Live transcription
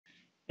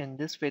In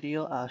this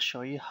video, I'll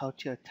show you how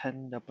to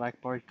attend the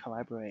BlackBoard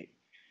Collaborate.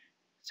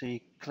 So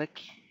you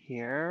click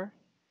here,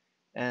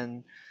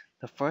 and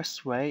the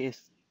first way is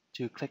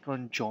to click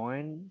on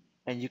Join,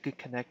 and you can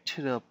connect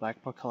to the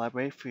BlackBoard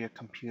Collaborate through your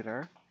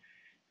computer.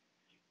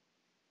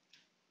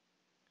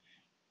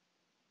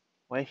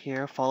 Right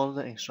here, follow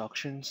the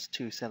instructions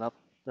to set up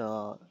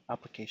the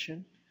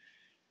application.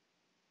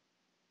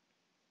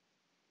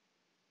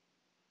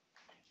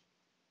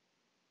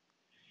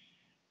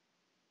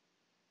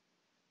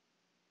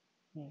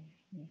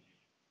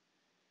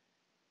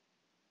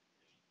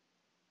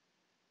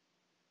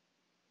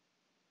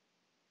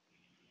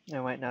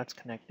 And right now it's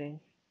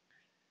connecting.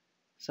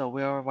 So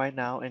we are right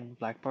now in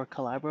BlackBoard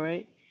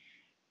Collaborate.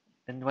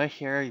 And right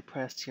here, you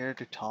press here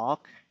to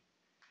talk.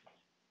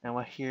 And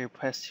right here, you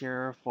press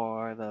here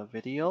for the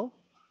video.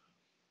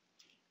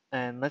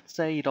 And let's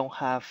say you don't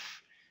have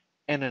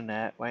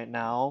internet right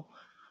now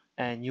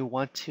and you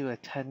want to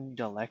attend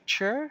the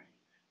lecture.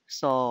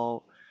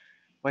 So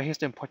right here's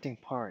the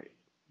important part.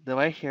 The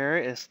right here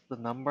is the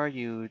number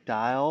you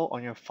dial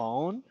on your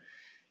phone.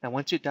 And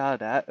once you dial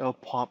that, it'll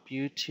prompt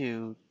you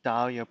to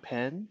dial your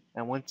PIN.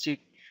 And once you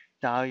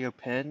dial your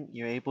PIN,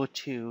 you're able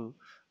to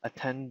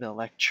attend the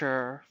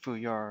lecture through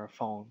your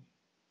phone.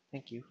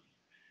 Thank you.